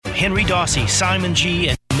Henry Dawsey, Simon G.,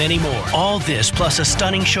 and many more. All this plus a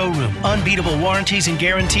stunning showroom, unbeatable warranties and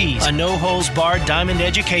guarantees, a no-holds-barred diamond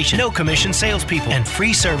education, no commission salespeople, and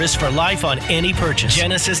free service for life on any purchase.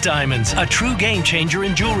 Genesis Diamonds, a true game changer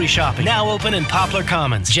in jewelry shopping. Now open in Poplar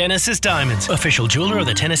Commons. Genesis Diamonds, official jeweler of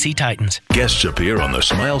the Tennessee Titans. Guests appear on the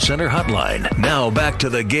Smile Center hotline. Now back to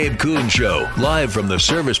the Gabe Kuhn Show, live from the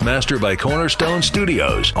Service Master by Cornerstone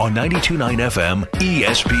Studios on 92.9 FM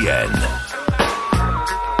ESPN.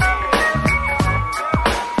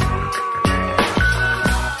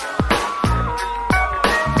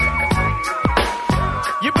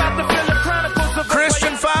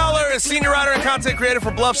 Fowler is senior writer and content creator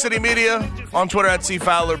for Bluff City Media. On Twitter at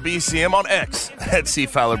CFowlerBCM. On X at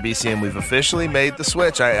CFowlerBCM. We've officially made the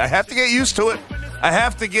switch. I have to get used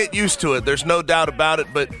to it. There's no doubt about it.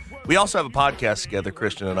 But we also have a podcast together,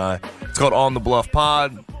 Christian and I. It's called On the Bluff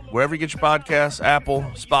Pod. Wherever you get your podcasts, Apple,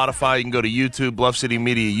 Spotify, you can go to YouTube, Bluff City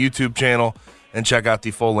Media YouTube channel, and check out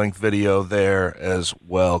the full-length video there as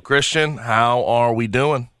well. Christian, how are we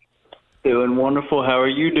doing? Doing wonderful. How are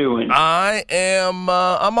you doing? I am.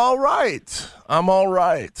 I'm all right.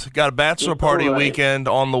 Got a bachelor party weekend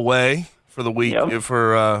on the way for the week. Yep.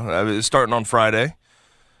 For starting on Friday,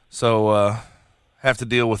 so have to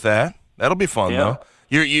deal with that. That'll be fun though.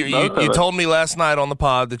 You told me last night on the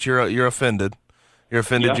pod that you're offended. You're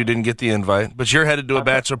offended you didn't get the invite, but you're headed to a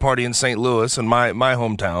bachelor party in St. Louis, in my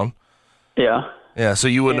hometown. Yeah. Yeah. So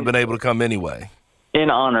you wouldn't have been able to come anyway. In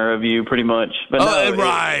honor of you, pretty much. But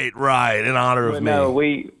right. In honor of me. No,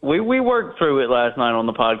 we worked through it last night on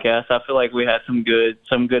the podcast. I feel like we had some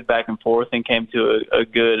good back and forth and came to a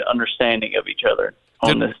good understanding of each other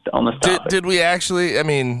on this topic. Did we actually? I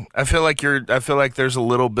mean, I feel like there's a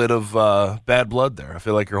little bit of bad blood there. I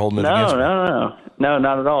feel like you're holding it against me. No,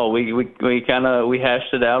 not at all. We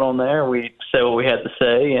hashed it out on there. We said what we had to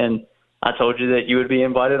say, and I told you that you would be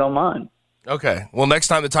invited on mine. Okay. Well, next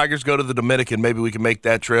time the Tigers go to the Dominican, maybe we can make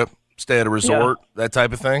that trip, stay at a resort, that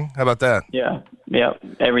type of thing. How about that? Yeah.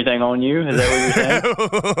 Everything on you? Is that what you're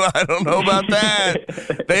saying? I don't know about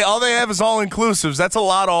that. All they have is all-inclusives. That's a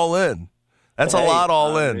lot all in.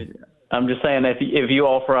 I'm just saying that if you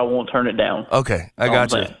offer, I won't turn it down. Okay. I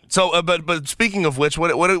got you. So, but speaking of which,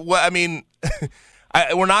 what I mean,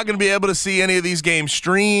 we're not going to be able to see any of these games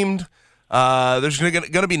streamed. There's going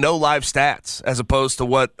to be no live stats as opposed to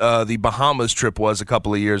what the Bahamas trip was a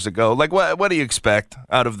couple of years ago. Like, what do you expect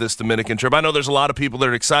out of this Dominican trip? I know there's a lot of people that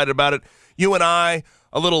are excited about it. You and I,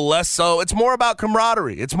 a little less so. It's more about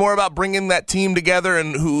camaraderie. It's more about bringing that team together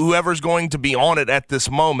and whoever's going to be on it at this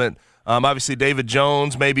moment. Obviously, David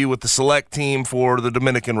Jones maybe with the select team for the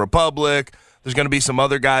Dominican Republic. There's going to be some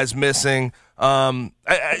other guys missing. People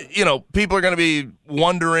are going to be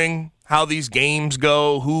wondering how these games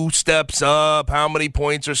go, who steps up, how many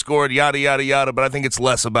points are scored, yada, yada, yada. But I think it's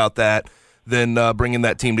less about that than bringing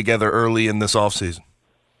that team together early in this offseason.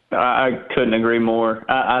 I couldn't agree more.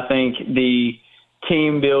 I think the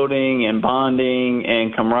team building and bonding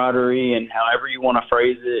and camaraderie and however you want to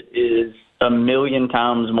phrase it is a million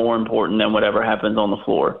times more important than whatever happens on the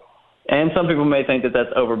floor. And some people may think that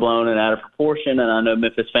that's overblown and out of proportion, and I know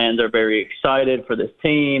Memphis fans are very excited for this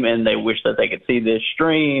team, and they wish that they could see this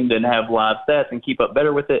streamed and have live stats and keep up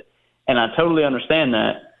better with it, and I totally understand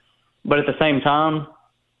that. But at the same time,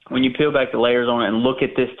 when you peel back the layers on it and look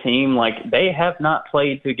at this team, like, they have not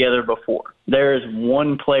played together before. There is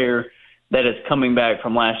one player that is coming back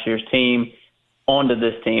from last year's team onto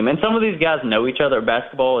this team, and some of these guys know each other.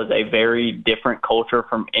 Basketball is a very different culture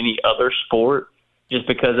from any other sport, just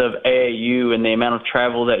because of AAU and the amount of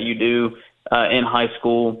travel that you do in high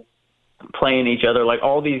school, playing each other. Like,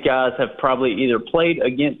 all these guys have probably either played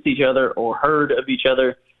against each other or heard of each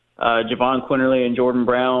other. Javon Quinterly and Jordan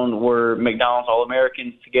Brown were McDonald's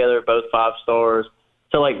All-Americans together, both 5 stars.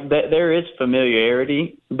 So, like, there is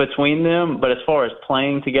familiarity between them, but as far as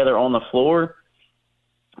playing together on the floor,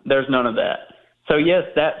 there's none of that. So, yes,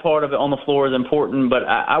 that part of it on the floor is important, but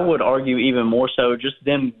I would argue even more so just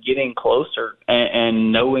them getting closer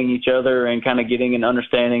and knowing each other and kind of getting an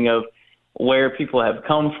understanding of where people have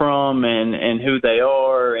come from and who they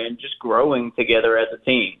are and just growing together as a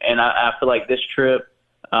team. And I feel like this trip,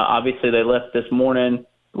 obviously they left this morning.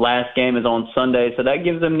 Last game is on Sunday, so that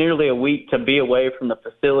gives them nearly a week to be away from the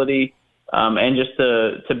facility and just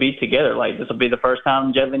to be together. Like, this will be the first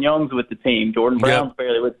time Jalen Young's with the team. Jordan Brown's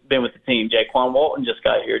barely been with the team. Jaquan Walton just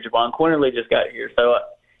got here. Javon Quinterly just got here. So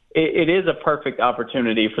it is a perfect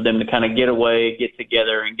opportunity for them to kind of get away, get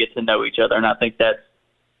together, and get to know each other. And I think that's,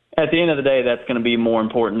 at the end of the day, that's going to be more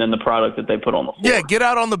important than the product that they put on the floor. Yeah, get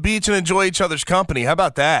out on the beach and enjoy each other's company. How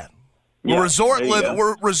about that? We're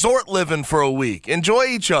resort living for a week. Enjoy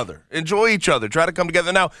each other. Try to come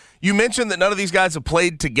together. Now, you mentioned that none of these guys have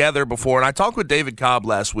played together before, and I talked with David Cobb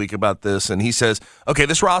last week about this, and he says, okay,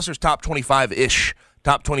 this roster's top 25-ish.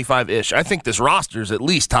 I think this roster's at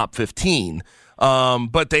least top 15,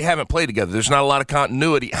 but they haven't played together. There's not a lot of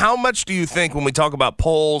continuity. How much do you think, when we talk about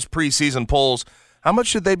polls, preseason polls, how much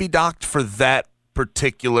should they be docked for that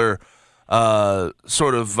particular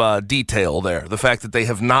detail there, the fact that they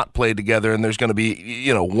have not played together and there's going to be,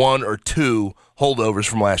 one or two holdovers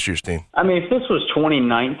from last year's team? I mean, if this was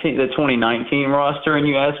the 2019 roster and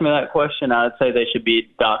you asked me that question, I'd say they should be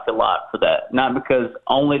docked a lot for that. Not because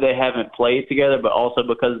only they haven't played together, but also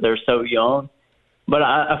because they're so young. But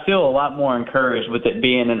I feel a lot more encouraged with it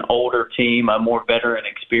being an older team, a more veteran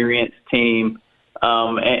experienced team,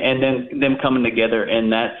 and then them coming together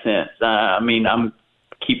in that sense. I'm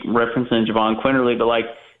keep referencing Javon Quinterly, but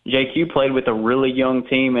JQ played with a really young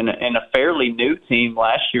team and a fairly new team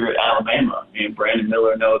last year at Alabama. Brandon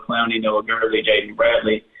Miller, Noah Clowney, Noah Gurley, Jaden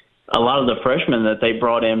Bradley. A lot of the freshmen that they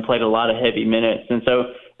brought in played a lot of heavy minutes. And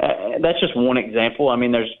so that's just one example. I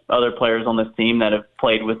mean, there's other players on this team that have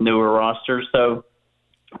played with newer rosters. So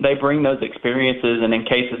they bring those experiences, and in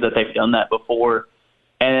cases that they've done that before,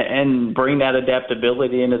 and bring that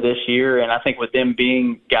adaptability into this year. And I think with them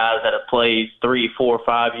being guys that have played 3, 4,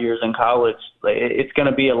 5 years in college, it's going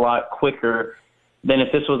to be a lot quicker than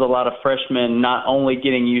if this was a lot of freshmen not only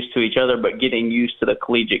getting used to each other, but getting used to the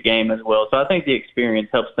collegiate game as well. So I think the experience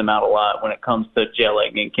helps them out a lot when it comes to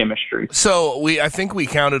gelling and chemistry. So I think we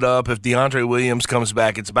counted up, if DeAndre Williams comes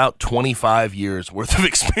back, it's about 25 years worth of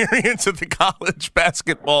experience at the college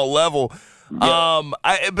basketball level. Yeah.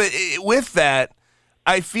 But with that,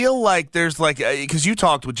 I feel like there's because you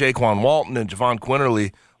talked with Jaquan Walton and Javon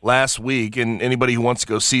Quinterly last week, and anybody who wants to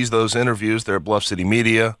go seize those interviews, they're at Bluff City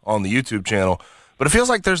Media on the YouTube channel. But it feels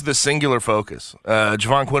like there's this singular focus.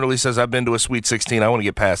 Javon Quinterly says, I've been to a Sweet 16. I want to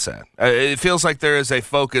get past that. It feels like there is a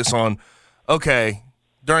focus on, okay,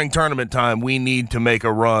 during tournament time, we need to make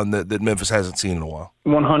a run that Memphis hasn't seen in a while.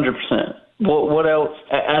 100%. What else?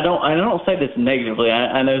 I don't say this negatively.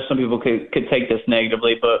 I know some people could take this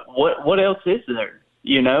negatively, but what else is there?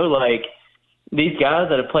 These guys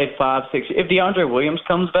that have played 5, 6. If DeAndre Williams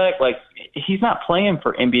comes back, he's not playing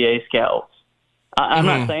for NBA scouts. I'm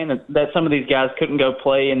not saying that some of these guys couldn't go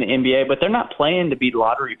play in the NBA, but they're not playing to be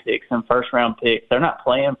lottery picks and first-round picks. They're not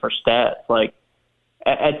playing for stats.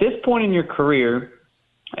 At this point in your career,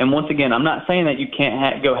 and once again, I'm not saying that you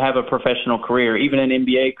can't go have a professional career, even an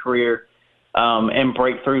NBA career, and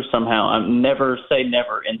break through somehow. Never say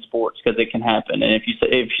never in sports, because it can happen. And if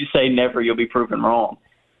you say never, you'll be proven wrong.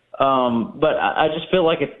 But I just feel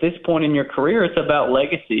like at this point in your career, it's about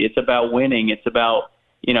legacy. It's about winning. It's about,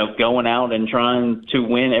 going out and trying to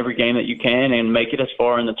win every game that you can and make it as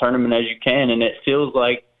far in the tournament as you can. And it feels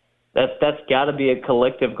like that's got to be a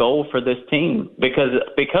collective goal for this team because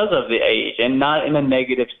of the age, and not in a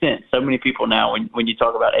negative sense. So many people now, when you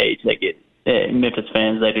talk about age, they get Memphis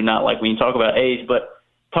fans, they do not like when you talk about age, but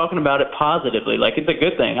talking about it positively, it's a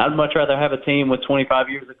good thing. I'd much rather have a team with 25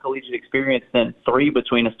 years of collegiate experience than 3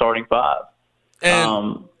 between a starting 5.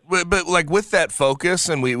 And, but with that focus,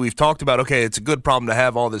 and we've talked about, okay, it's a good problem to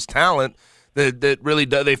have all this talent that really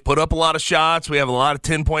they've put up a lot of shots. We have a lot of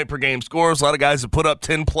 10-point per game scores. A lot of guys have put up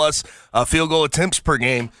 10-plus field goal attempts per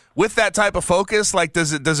game. With that type of focus, does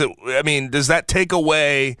that take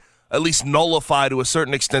away, at least nullify to a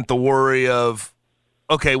certain extent, the worry of,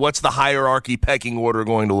 okay, what's the hierarchy pecking order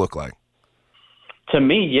going to look like? To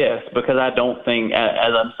me, yes, because I don't think,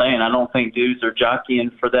 as I'm saying, I don't think dudes are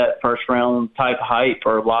jockeying for that first-round type hype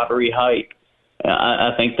or lottery hype.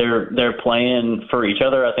 I think they're playing for each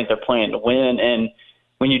other. I think they're playing to win. And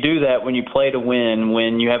when you do that, when you play to win,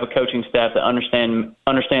 when you have a coaching staff that understands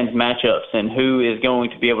matchups and who is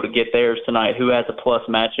going to be able to get theirs tonight, who has a plus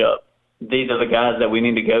matchup, these are the guys that we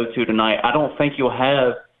need to go to tonight. I don't think you'll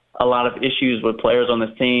have a lot of issues with players on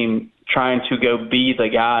this team trying to go be the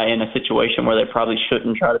guy in a situation where they probably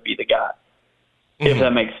shouldn't try to be the guy, if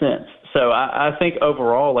that makes sense. So I think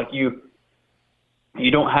overall,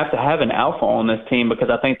 you don't have to have an alpha on this team, because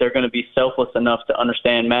I think they're going to be selfless enough to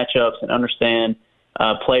understand matchups and understand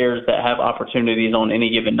players that have opportunities on any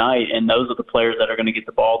given night, and those are the players that are going to get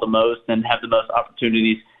the ball the most and have the most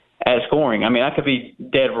opportunities at scoring. I mean, I could be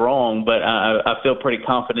dead wrong, but I feel pretty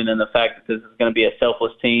confident in the fact that this is going to be a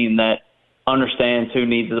selfless team that understands who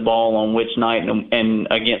needs the ball on which night and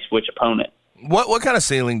against which opponent. What kind of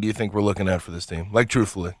ceiling do you think we're looking at for this team?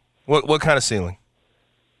 Truthfully, what kind of ceiling?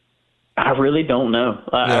 I really don't know.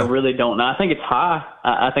 I really don't know. I think it's high.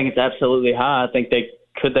 I think it's absolutely high. I think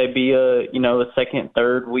could they be a second,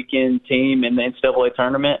 third weekend team in the NCAA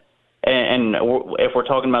tournament? And if we're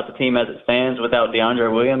talking about the team as it stands without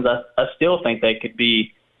DeAndre Williams, I still think they could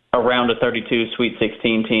be around a 32 Sweet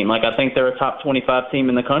 16 team. Like, I think they're a top 25 team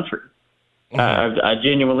in the country. I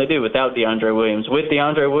genuinely do without DeAndre Williams. With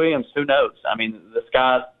DeAndre Williams, who knows? I mean, the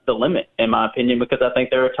sky's the limit, in my opinion, because I think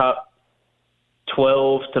they're a top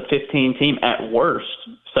 12 to 15 team at worst.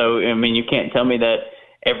 So, I mean, you can't tell me that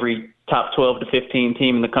every top 12 to 15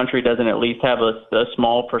 team in the country doesn't at least have a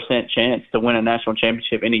small % chance to win a national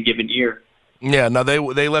championship any given year. Yeah, now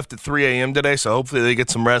they left at 3 a.m. today, so hopefully they get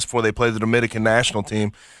some rest before they play the Dominican national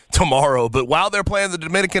team tomorrow. But while they're playing the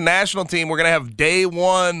Dominican national team, we're going to have day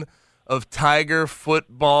one of Tiger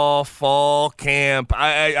football fall camp.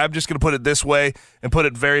 I'm just going to put it this way and put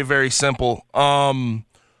it very, very simple.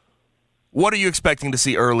 What are you expecting to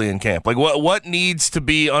see early in camp? Like, what needs to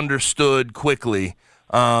be understood quickly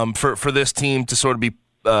for this team to sort of be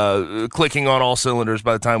clicking on all cylinders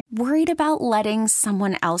by the time? Worried about letting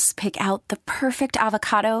someone else pick out the perfect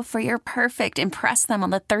avocado for your perfect impress them on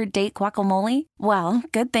the third date guacamole? Well,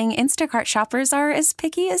 good thing Instacart shoppers are as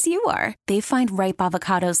picky as you are. They find ripe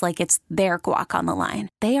avocados like it's their guac on the line.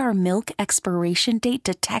 They are milk expiration date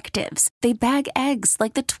detectives. They bag eggs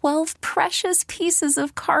like the 12 precious pieces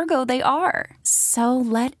of cargo they are. So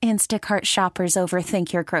let Instacart shoppers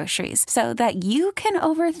overthink your groceries so that you can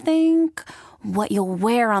overthink what you'll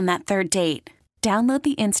wear on that third date. Download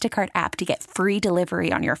the Instacart app to get free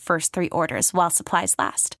delivery on your first 3 orders while supplies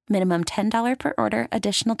last. Minimum $10 per order.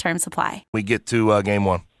 Additional terms apply. We get to game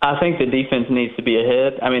one. I think the defense needs to be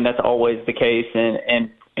ahead. I mean, that's always the case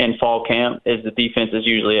in fall camp, is the defense is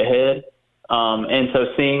usually ahead. And so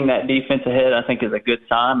seeing that defense ahead, I think, is a good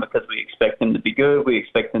sign because we expect them to be good. We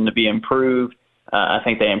expect them to be improved. I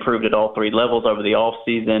think they improved at all 3 levels over the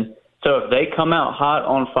offseason. So if they come out hot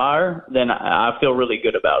on fire, then I feel really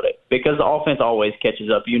good about it because the offense always catches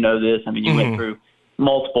up. You know this. I mean, you went through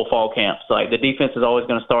multiple fall camps. Like, the defense is always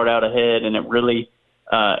going to start out ahead, and it really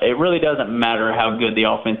doesn't matter how good the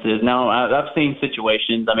offense is. Now, I've seen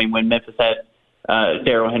situations. I mean, when Memphis had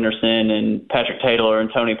Darrell Henderson and Patrick Taylor and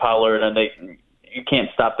Tony Pollard, and you can't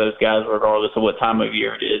stop those guys regardless of what time of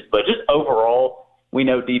year it is. But just overall, we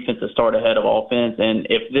know defenses start ahead of offense, and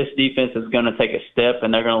if this defense is going to take a step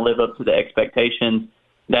and they're going to live up to the expectations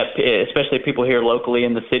that especially people here locally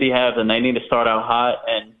in the city have, then they need to start out hot.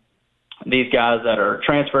 And these guys that are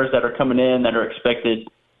transfers that are coming in that are expected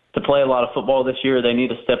to play a lot of football this year, they need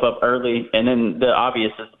to step up early. And then the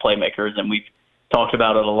obvious is the playmakers, and we've talked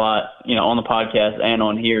about it a lot, on the podcast and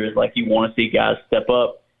on here, is like you want to see guys step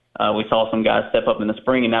up. We saw some guys step up in the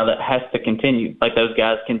spring, and now that has to continue. Like, those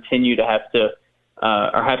guys continue to have to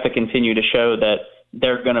continue to show that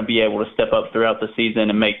they're going to be able to step up throughout the season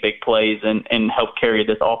and make big plays and help carry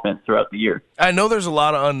this offense throughout the year. I know there's a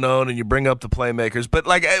lot of unknown, and you bring up the playmakers, but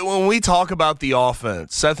like when we talk about the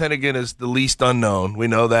offense, Seth Hennigan is the least unknown. We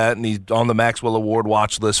know that, and he's on the Maxwell Award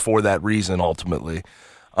watch list for that reason, ultimately.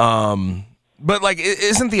 But like,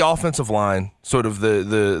 isn't the offensive line sort of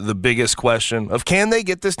the biggest question of can they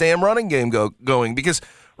get this damn running game going? Because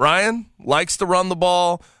Ryan likes to run the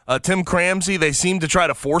ball. Tim Cramsey, they seem to try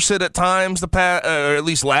to force it at times, or at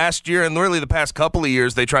least last year, and really the past couple of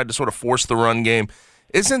years, they tried to sort of force the run game.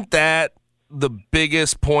 Isn't that the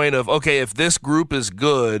biggest point of, okay, if this group is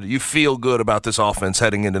good, you feel good about this offense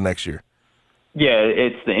heading into next year? Yeah,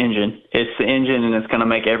 it's the engine. It's the engine, and it's going to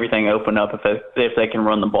make everything open up if they can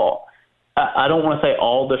run the ball. I don't want to say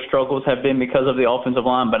all the struggles have been because of the offensive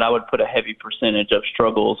line, but I would put a heavy percentage of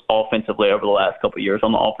struggles offensively over the last couple of years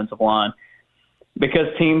on the offensive line, because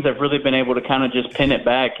teams have really been able to kind of just pin it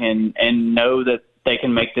back and know that they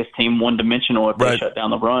can make this team one-dimensional if they shut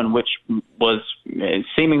down the run, which was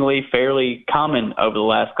seemingly fairly common over the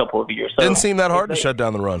last couple of years. So didn't seem that hard to shut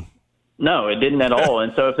down the run. No, it didn't at all.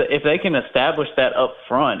 And so if they can establish that up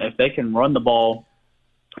front, if they can run the ball,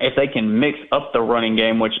 if they can mix up the running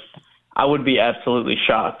game, which I would be absolutely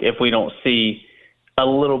shocked if we don't see a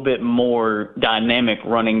little bit more dynamic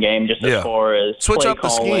running game just as far as switch play up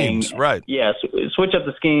calling. The schemes, right. Yeah, switch up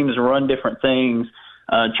the schemes, run different things,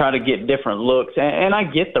 try to get different looks. And I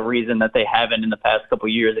get the reason that they haven't in the past couple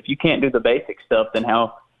of years. If you can't do the basic stuff, then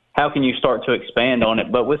how can you start to expand on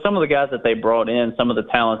it? But with some of the guys that they brought in, some of the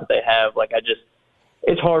talent that they have,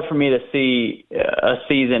 it's hard for me to see a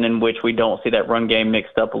season in which we don't see that run game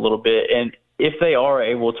mixed up a little bit. And if they are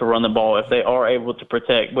able to run the ball, if they are able to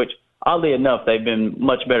protect, which oddly enough, they've been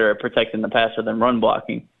much better at protecting the passer than run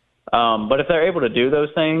blocking. But if they're able to do those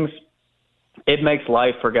things, it makes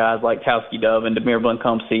life for guys like Towski Dove and Demir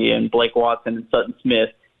Bluntcombe and Blake Watson and Sutton Smith.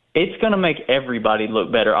 It's going to make everybody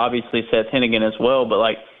look better. Obviously, Seth Hennigan as well.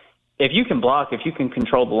 But, if you can block, if you can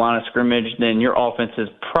control the line of scrimmage, then your offense is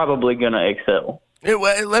probably going to excel.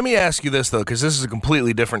 Let me ask you this, though, because this is a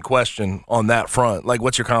completely different question on that front. Like,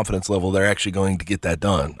 what's your confidence level they're actually going to get that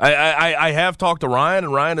done? I have talked to Ryan,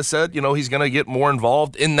 and Ryan has said, he's going to get more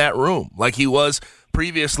involved in that room like he was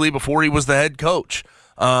previously before he was the head coach.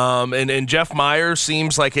 And Jeff Myers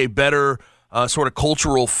seems like a better sort of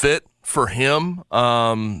cultural fit for him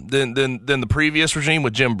than the previous regime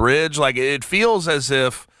with Jim Bridge. Like, it feels as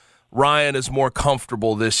if Ryan is more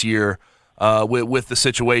comfortable this year with the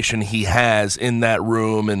situation he has in that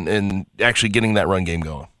room and actually getting that run game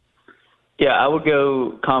going. Yeah, I would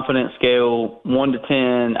go confidence scale 1 to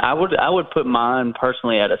 10. I would put mine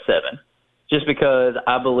personally at a 7, just because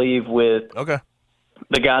I believe with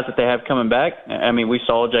the guys that they have coming back. I mean, we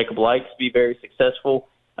saw Jacob Lights be very successful.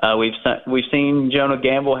 We've seen Jonah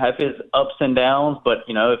Gamble have his ups and downs, but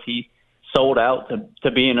if he sold out to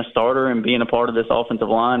being a starter and being a part of this offensive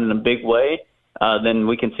line in a big way, then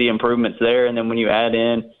we can see improvements there. And then when you add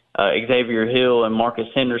in Xavier Hill and Marcus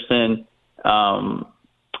Henderson,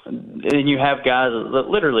 then you have guys –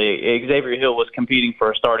 literally, Xavier Hill was competing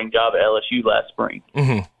for a starting job at LSU last spring.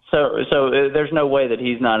 Mm-hmm. So there's no way that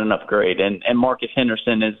he's not an upgrade. And Marcus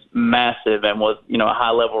Henderson is massive and was, a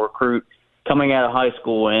high-level recruit coming out of high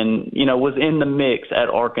school and, was in the mix at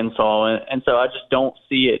Arkansas. And so I just don't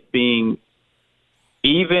see it being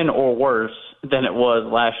even or worse than it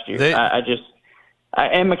was last year.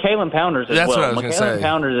 And McKalen Pounders as well. That's what I was going to say. McKalen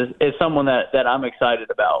Pounders is someone that I'm excited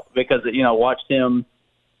about because, watched him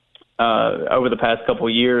over the past couple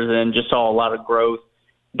of years and just saw a lot of growth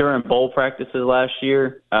during bowl practices last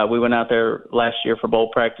year. We went out there last year for bowl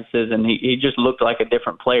practices, and he just looked like a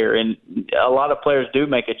different player. And a lot of players do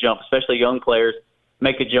make a jump, especially young players,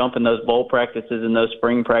 make a jump in those bowl practices and those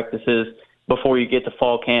spring practices before you get to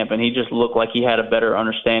fall camp. And he just looked like he had a better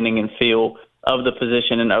understanding and feel of the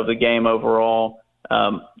position and of the game overall.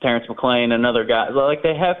 Terrence McClain, another guy. Like,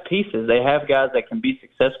 they have pieces. They have guys that can be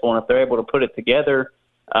successful, and if they're able to put it together,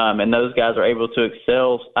 and those guys are able to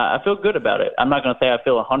excel, I feel good about it. I'm not going to say I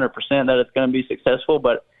feel 100% that it's going to be successful,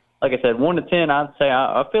 but like I said, 1 to 10, I'd say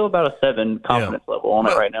I feel about a 7 confidence level on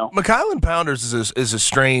it right now. McKylan Pounders is a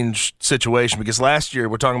strange situation because last year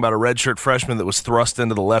we're talking about a redshirt freshman that was thrust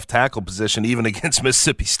into the left tackle position even against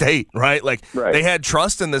Mississippi State, right? They had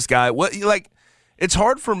trust in this guy. It's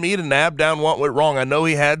hard for me to nab down what went wrong. I know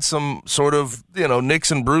he had some sort of,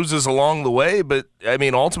 nicks and bruises along the way, but,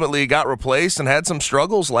 ultimately he got replaced and had some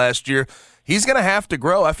struggles last year. He's going to have to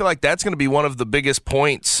grow. I feel like that's going to be one of the biggest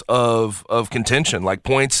points of contention, like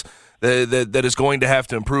points that is going to have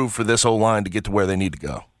to improve for this O-line to get to where they need to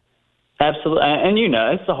go. Absolutely. And,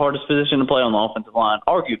 it's the hardest position to play on the offensive line,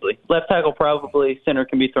 arguably. Left tackle probably, center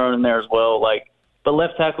can be thrown in there as well, but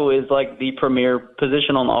left tackle is like the premier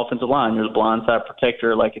position on the offensive line. You're the blindside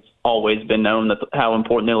protector. Like, it's always been known how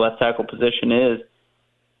important the left tackle position is.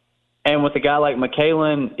 And with a guy like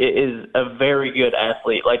McKalen, it is a very good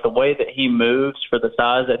athlete. Like, the way that he moves for the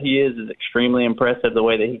size that he is extremely impressive. The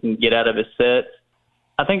way that he can get out of his sets.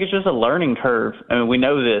 I think it's just a learning curve. I mean, we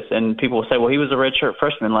know this, and people will say, well, he was a redshirt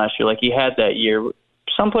freshman last year. Like, he had that year.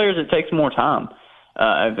 Some players, it takes more time.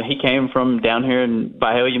 He came from down here in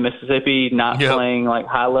Byhalia, Mississippi, not playing like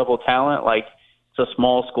high-level talent. Like, it's a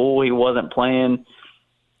small school. He wasn't playing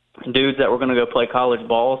dudes that were going to go play college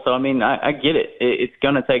ball. So, I get it. It's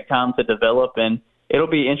going to take time to develop, and it'll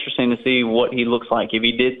be interesting to see what he looks like if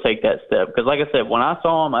he did take that step. Because, like I said, when I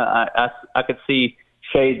saw him, I could see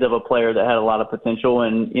shades of a player that had a lot of potential,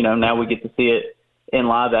 and, now we get to see it in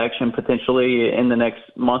live action potentially in the next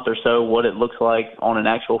month or so, what it looks like on an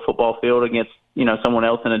actual football field against someone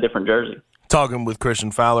else in a different jersey. Talking with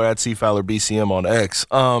Christian Fowler at Fowler BCM on X.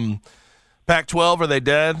 Pac-12, are they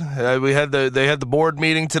dead? They had the board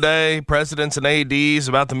meeting today, presidents and ADs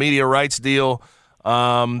about the media rights deal.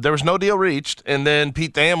 There was no deal reached, and then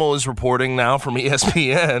Pete Thamel is reporting now from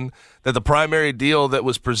ESPN that the primary deal that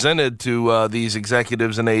was presented to these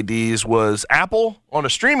executives and ADs was Apple on a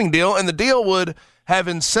streaming deal, and the deal would have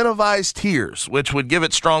incentivized tiers, which would give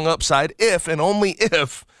it strong upside if and only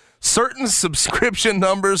if certain subscription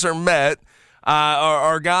numbers are met.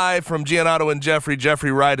 Our guy from Giannotto and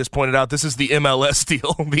Jeffrey Wright, has pointed out this is the MLS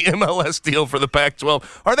deal, the MLS deal for the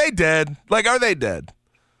Pac-12. Are they dead? Are they dead?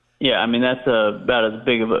 Yeah, that's about as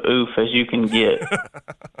big of a oof as you can get.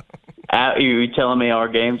 You telling me our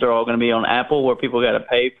games are all going to be on Apple where people got to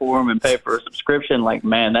pay for them and pay for a subscription? Like,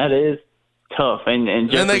 man, that is tough. And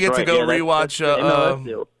they get to go rewatch.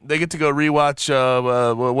 They get to go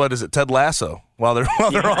rewatch. What is it? Ted Lasso while they're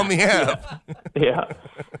on the app. Yeah,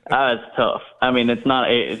 it's tough. It's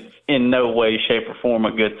not. It's in no way, shape, or form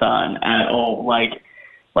a good sign at all. Like,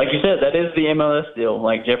 like you said, that is the MLS deal.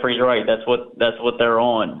 Like Jeffrey's right. That's what they're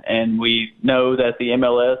on, and we know that the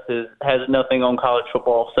MLS has nothing on college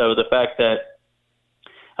football. So the fact that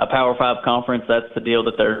a Power 5 conference, that's the deal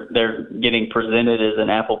that they're getting presented as an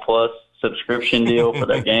Apple Plus subscription deal for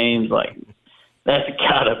their games. Like that's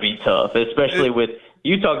gotta be tough, especially with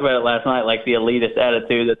you talked about it last night, like the elitist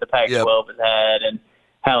attitude that the Pac-12 has had, and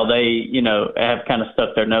how they, have kind of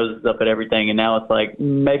stuck their noses up at everything. And now it's like,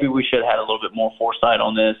 maybe we should have had a little bit more foresight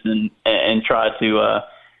on this and try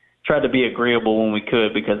to be agreeable when we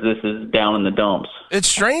could, because this is down in the dumps. It's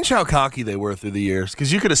strange how cocky they were through the years,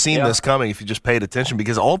 because you could have seen this coming if you just paid attention,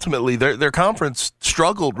 because ultimately their conference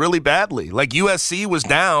struggled really badly. Like USC was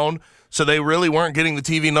down, so they really weren't getting the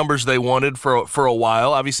TV numbers they wanted for a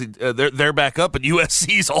while. Obviously, they're back up, but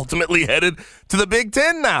USC's ultimately headed to the Big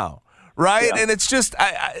Ten now. Right? Yeah. And it's just,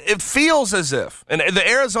 it feels as if, and the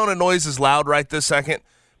Arizona noise is loud right this second,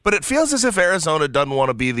 but it feels as if Arizona doesn't want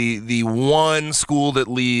to be the one school that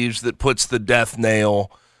leaves that puts the death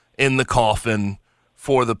nail in the coffin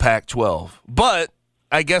for the Pac-12. But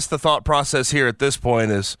I guess the thought process here at this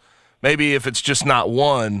point is maybe if it's just not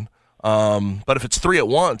one, but if it's three at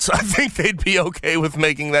once, I think they'd be okay with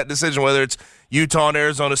making that decision, whether it's Utah and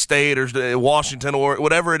Arizona State or Washington or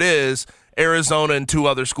whatever it is. Arizona and two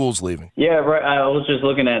other schools leaving. Yeah, right. I was just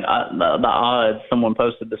looking at the odds. Someone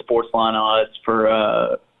posted the sports line odds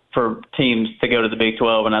for teams to go to the Big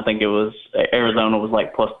 12, and I think it was Arizona was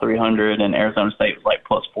like plus 300 and Arizona State was like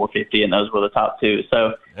plus 450, and those were the top two.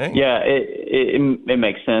 So, yeah, it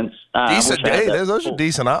makes sense. Decent. Those are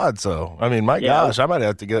decent odds, though. I mean, my gosh, I might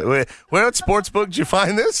have to get – where at Sportsbook did you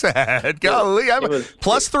find this at? Golly,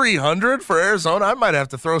 plus 300 for Arizona. I might have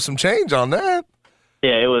to throw some change on that.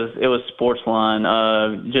 Yeah, it was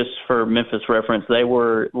Sportsline. Just for Memphis reference, they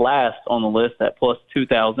were last on the list at plus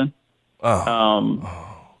 2,000.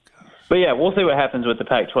 But yeah, we'll see what happens with the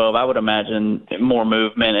Pac-12. I would imagine more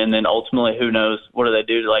movement, and then ultimately, who knows? What do they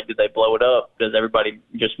do? Like, did they blow it up? Does everybody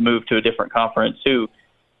just move to a different conference? Who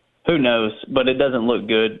knows? But it doesn't look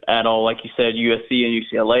good at all. Like you said, USC and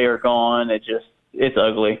UCLA are gone. It's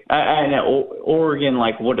ugly. I know Oregon,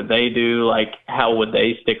 like, what do they do? Like, how would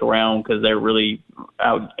they stick around? Because they're really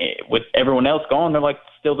out with everyone else gone. They're like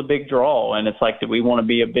still the big draw, and it's like, do we want to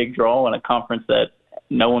be a big draw in a conference that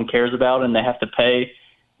no one cares about, and they have to pay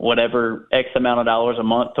whatever X amount of dollars a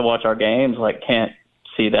month to watch our games? Like, can't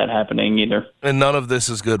see that happening either. And none of this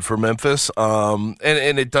is good for Memphis. And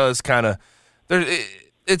it does kind of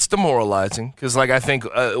it's demoralizing, because like I think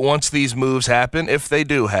once these moves happen, if they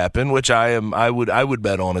do happen, which I would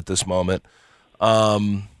bet on at this moment,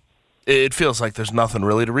 it feels like there's nothing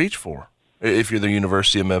really to reach for if you're the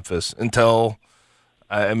University of Memphis until.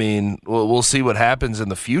 I mean, we'll see what happens in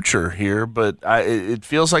the future here, but it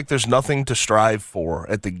feels like there's nothing to strive for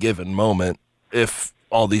at the given moment if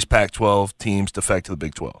all these Pac-12 teams defect to the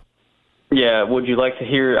Big 12. Yeah, would you like to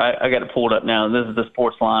hear? I got it pulled up now. This is the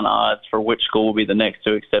sports line odds for which school will be the next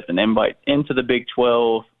to accept an invite into the Big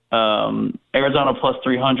 12. Arizona plus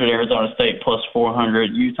 300, Arizona State plus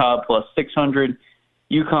 400, Utah plus 600,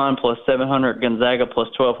 UConn plus 700, Gonzaga plus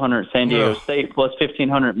 1,200, San Diego State plus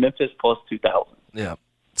 1,500, Memphis plus 2,000. Yeah.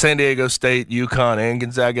 San Diego State, UConn, and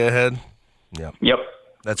Gonzaga ahead. Yeah. Yep.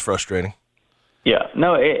 That's frustrating. Yeah.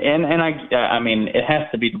 No, I mean, it has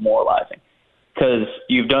to be demoralizing, because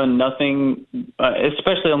you've done nothing,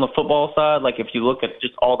 especially on the football side. Like, if you look at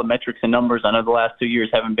just all the metrics and numbers, I know the last 2 years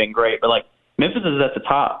haven't been great, but like Memphis is at the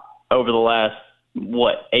top over the last,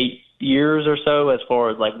 8 years or so, as far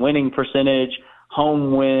as like winning percentage,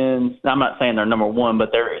 home wins. I'm not saying they're number one,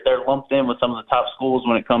 but they're lumped in with some of the top schools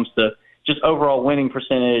when it comes to just overall winning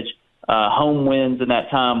percentage, home wins in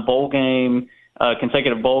that time, bowl game,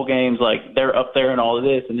 consecutive bowl games. Like, they're up there in all of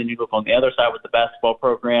this. And then you look on the other side with the basketball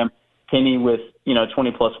program, Penny with,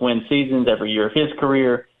 20-plus win seasons every year of his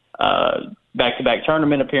career, back-to-back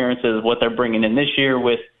tournament appearances, what they're bringing in this year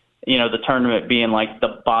with, the tournament being like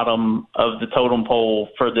the bottom of the totem pole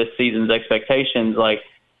for this season's expectations. Like,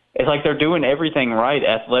 it's like they're doing everything right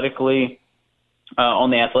athletically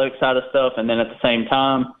on the athletic side of stuff. And then at the same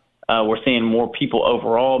time, we're seeing more people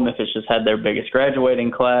overall. Memphis just had their biggest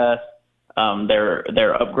graduating class. They're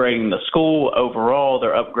upgrading the school overall.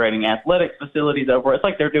 They're upgrading athletic facilities overall. It's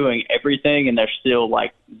like they're doing everything, and there's still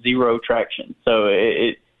like zero traction. So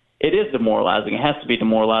it is demoralizing. It has to be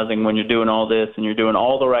demoralizing when you're doing all this and you're doing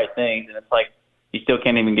all the right things, and it's like you still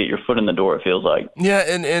can't even get your foot in the door, it feels like. Yeah,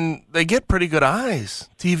 and they get pretty good eyes,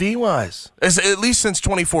 TV-wise, at least since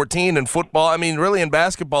 2014 in football. I mean, really in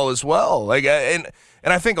basketball as well. Like, and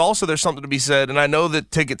I think also there's something to be said, and I know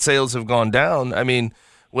that ticket sales have gone down. I mean,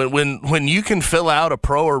 when you can fill out a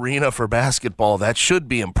pro arena for basketball, that should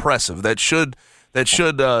be impressive. That should that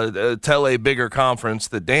should tell a bigger conference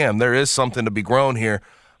that, damn, there is something to be grown here.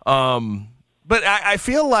 But I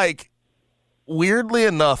feel like, weirdly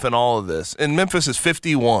enough, in all of this, and Memphis is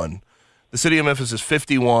 51. The city of Memphis is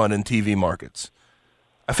 51 in TV markets.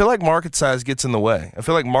 I feel like market size gets in the way. I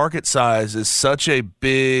feel like market size is such a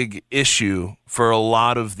big issue for a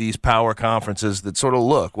lot of these power conferences that sort of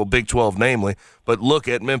look, well, Big 12 namely, but look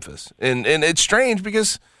at Memphis. And it's strange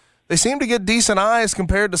because they seem to get decent eyes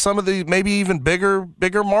compared to some of the maybe even bigger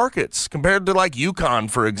markets, compared to like UConn,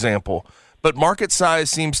 for example. But market size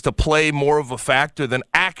seems to play more of a factor than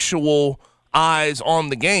actual eyes on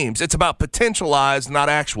the games. It's about potential eyes, not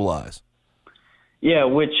actual eyes. Yeah,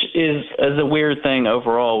 which is a weird thing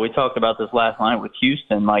overall. We talked about this last night with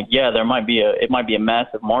Houston. Like, yeah, it might be a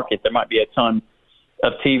massive market. There might be a ton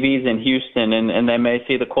of TVs in Houston, and they may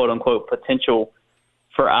see the quote-unquote potential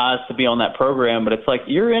for eyes to be on that program. But it's like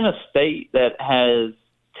you're in a state that has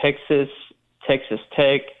Texas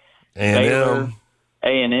Tech, Baylor,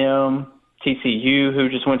 A&M, TCU, who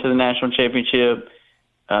just went to the national championship.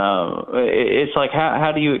 It's like,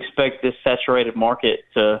 how do you expect this saturated market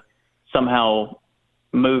to somehow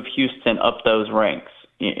move Houston up those ranks?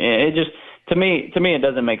 It just, to me, it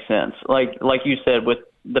doesn't make sense. Like you said with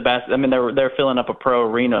the I mean, they're filling up a pro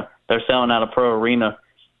arena. They're selling out a pro arena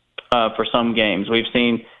for some games. We've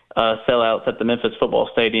seen sellouts at the Memphis football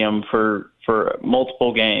stadium for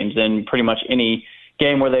multiple games, and pretty much any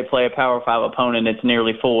game where they play a Power 5 opponent, it's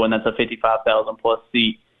nearly full, and that's a 55,000 plus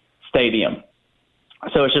seat stadium.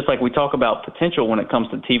 So it's just like we talk about potential when it comes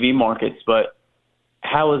to TV markets, but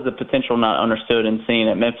how is the potential not understood and seen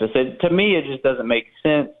at Memphis? To me, it just doesn't make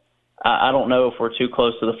sense. I don't know if we're too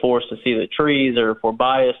close to the forest to see the trees, or if we're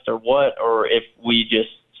biased or what, or if we just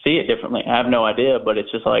see it differently. I have no idea, but it's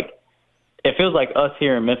just like, it feels like us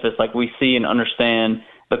here in Memphis, like we see and understand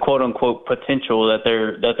the quote unquote potential that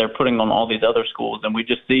they're putting on all these other schools, and we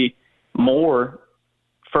just see more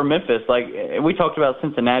for Memphis. Like we talked about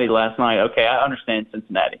Cincinnati last night. Okay, I understand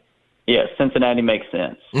Cincinnati. Yes, Cincinnati makes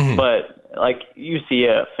sense. Mm-hmm. But like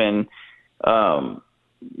UCF and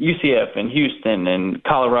Houston and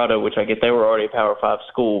Colorado, which I get they were already a Power 5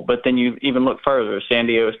 school, but then you even look further, San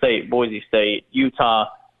Diego State, Boise State, Utah,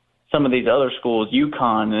 some of these other schools,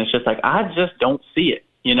 UConn, and it's just like I just don't see it.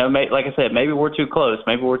 You know, like I said, maybe we're too close,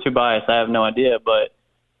 maybe we're too biased. I have no idea, but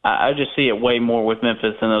I just see it way more with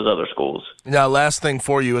Memphis than those other schools. Now, last thing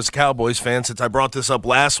for you as a Cowboys fan, since I brought this up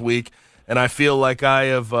last week, and I feel like I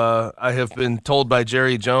have been told by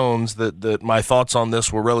Jerry Jones that my thoughts on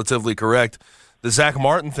this were relatively correct. The Zach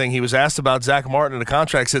Martin thing, he was asked about Zach Martin in a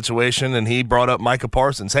contract situation, and he brought up Micah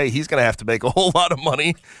Parsons. Hey, he's going to have to make a whole lot of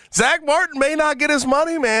money. Zach Martin may not get his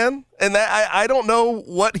money, man, and that I don't know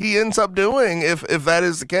what he ends up doing if that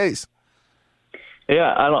is the case.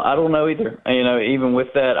 Yeah, I don't know either. You know, even with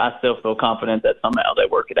that, I still feel confident that somehow they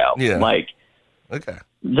work it out. Yeah. Like, okay.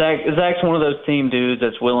 Zach's one of those team dudes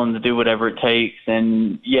that's willing to do whatever it takes,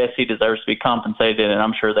 and yes, he deserves to be compensated, and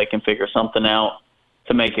I'm sure they can figure something out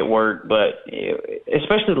to make it work. But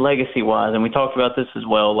especially legacy-wise, and we talked about this as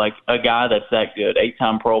well, like a guy that's that good,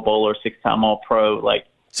 8-time Pro Bowler, 6-time All-Pro, like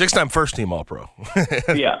 6-time first-team All-Pro.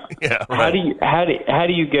 Yeah. Yeah. Right. How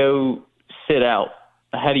do you go sit out?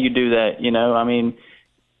 How do you do that? You know, I mean,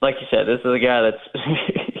 like you said, this is a guy that's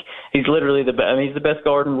he's literally he's the best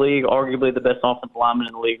guard in the league, arguably the best offensive lineman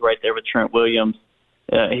in the league, right there with Trent Williams.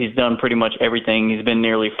 He's done pretty much everything. He's been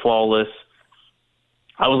nearly flawless.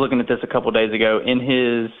 I was looking at this a couple of days ago. In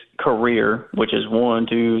his career, which is 1,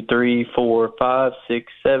 2, 3, 4, 5,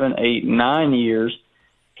 6, 7, 8, 9 years,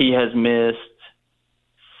 he has missed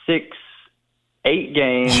 8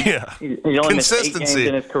 games. Yeah. He only missed 8 games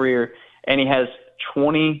in his career, and he has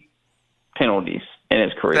 20 penalties in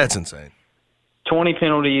his career. That's insane. 20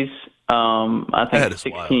 penalties. I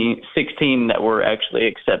think 16 that were actually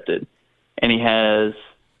accepted, and he has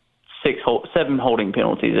 7 holding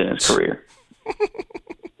penalties in his career.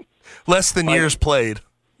 Less than years played,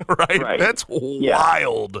 right? That's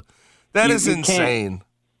wild. That is insane.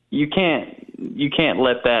 You can't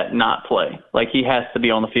let that not play. Like, he has to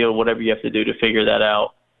be on the field. Whatever you have to do to figure that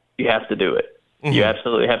out, you have to do it. Mm-hmm. You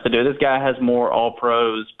absolutely have to do it. This guy has more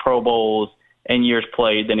All-Pros, Pro Bowls, and years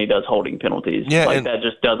played than he does holding penalties. Yeah, that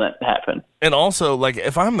just doesn't happen. And also, like,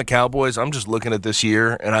 if I'm the Cowboys, I'm just looking at this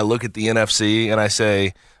year, and I look at the NFC, and I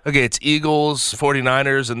say, okay, it's Eagles,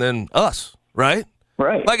 49ers, and then us, right?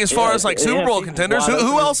 Right. Like, as far as, like, Super Bowl contenders,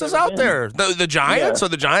 who else is out there? The Giants? Yeah. Are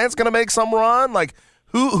the Giants going to make some run? Like,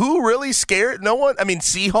 who really scared? No one? I mean,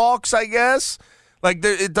 Seahawks, I guess. Like,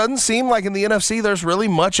 it doesn't seem like in the NFC there's really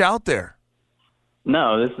much out there.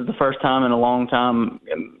 No, this is the first time in a long time,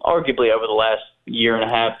 arguably over the last year and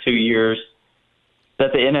a half, 2 years,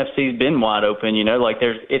 that the NFC's been wide open. You know, like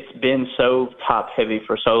it's been so top heavy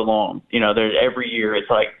for so long. You know, there's every year it's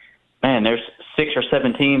like, man, there's 6 or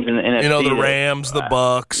 7 teams in the NFC. You know, the Rams, the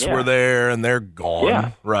Bucks were there, and they're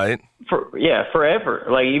gone, right? Forever.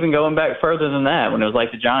 Like even going back further than that, when it was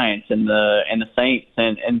like the Giants and the Saints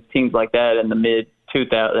and teams like that in the mid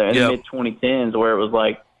 2010s, where it was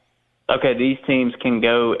like, okay, these teams can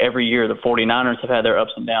go every year. The 49ers have had their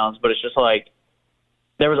ups and downs, but it's just like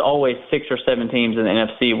there was always 6 or 7 teams in the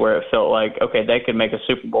NFC where it felt like, okay, they could make a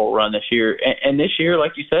Super Bowl run this year. And this year,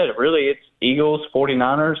 like you said, really it's Eagles,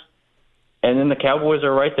 49ers, and then the Cowboys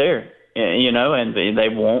are right there, you know, and they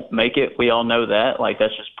won't make it. We all know that. Like,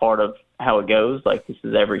 that's just part of how it goes. Like, this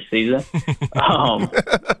is every season.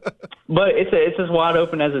 But it's as wide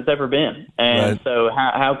open as it's ever been. And so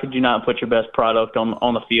how could you not put your best product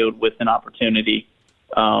on the field with an opportunity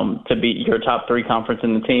to beat your top 3 conference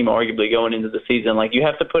in the team, arguably going into the season? Like, you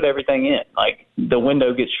have to put everything in. Like, the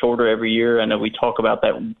window gets shorter every year. I know we talk about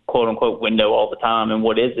that quote-unquote window all the time, and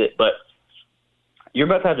what is it? But you're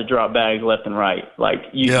about to have to drop bags left and right. Like,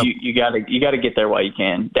 you got to get there while you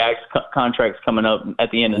can. Dak's contract's coming up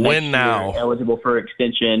at the end of next year, eligible for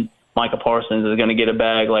extension. Micah Parsons is going to get a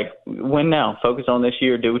bag. Like, win now. Focus on this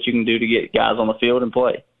year. Do what you can do to get guys on the field and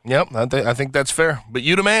play. Yep, I think that's fair. But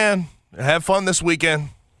you the man. Have fun this weekend.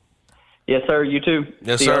 Yes, sir. You too.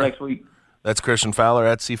 Yes, See sir. you next week. That's Christian Fowler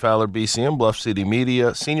at C. Fowler BCM, Bluff City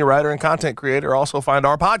Media, senior writer and content creator. Also find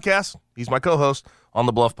our podcast. He's my co-host on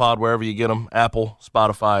the Bluff Pod, wherever you get them, Apple,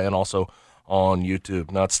 Spotify, and also on YouTube.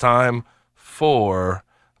 Now it's time for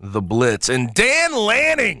the Blitz. And Dan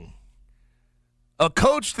Lanning, a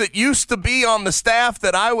coach that used to be on the staff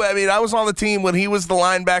that I was on the team when he was the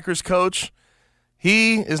linebackers coach.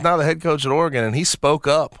 He is now the head coach at Oregon, and he spoke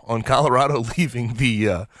up on Colorado leaving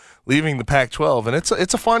the Pac-12, and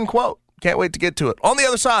it's a fun quote. Can't wait to get to it. On the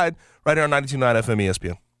other side, right here on 92.9 FM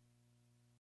ESPN.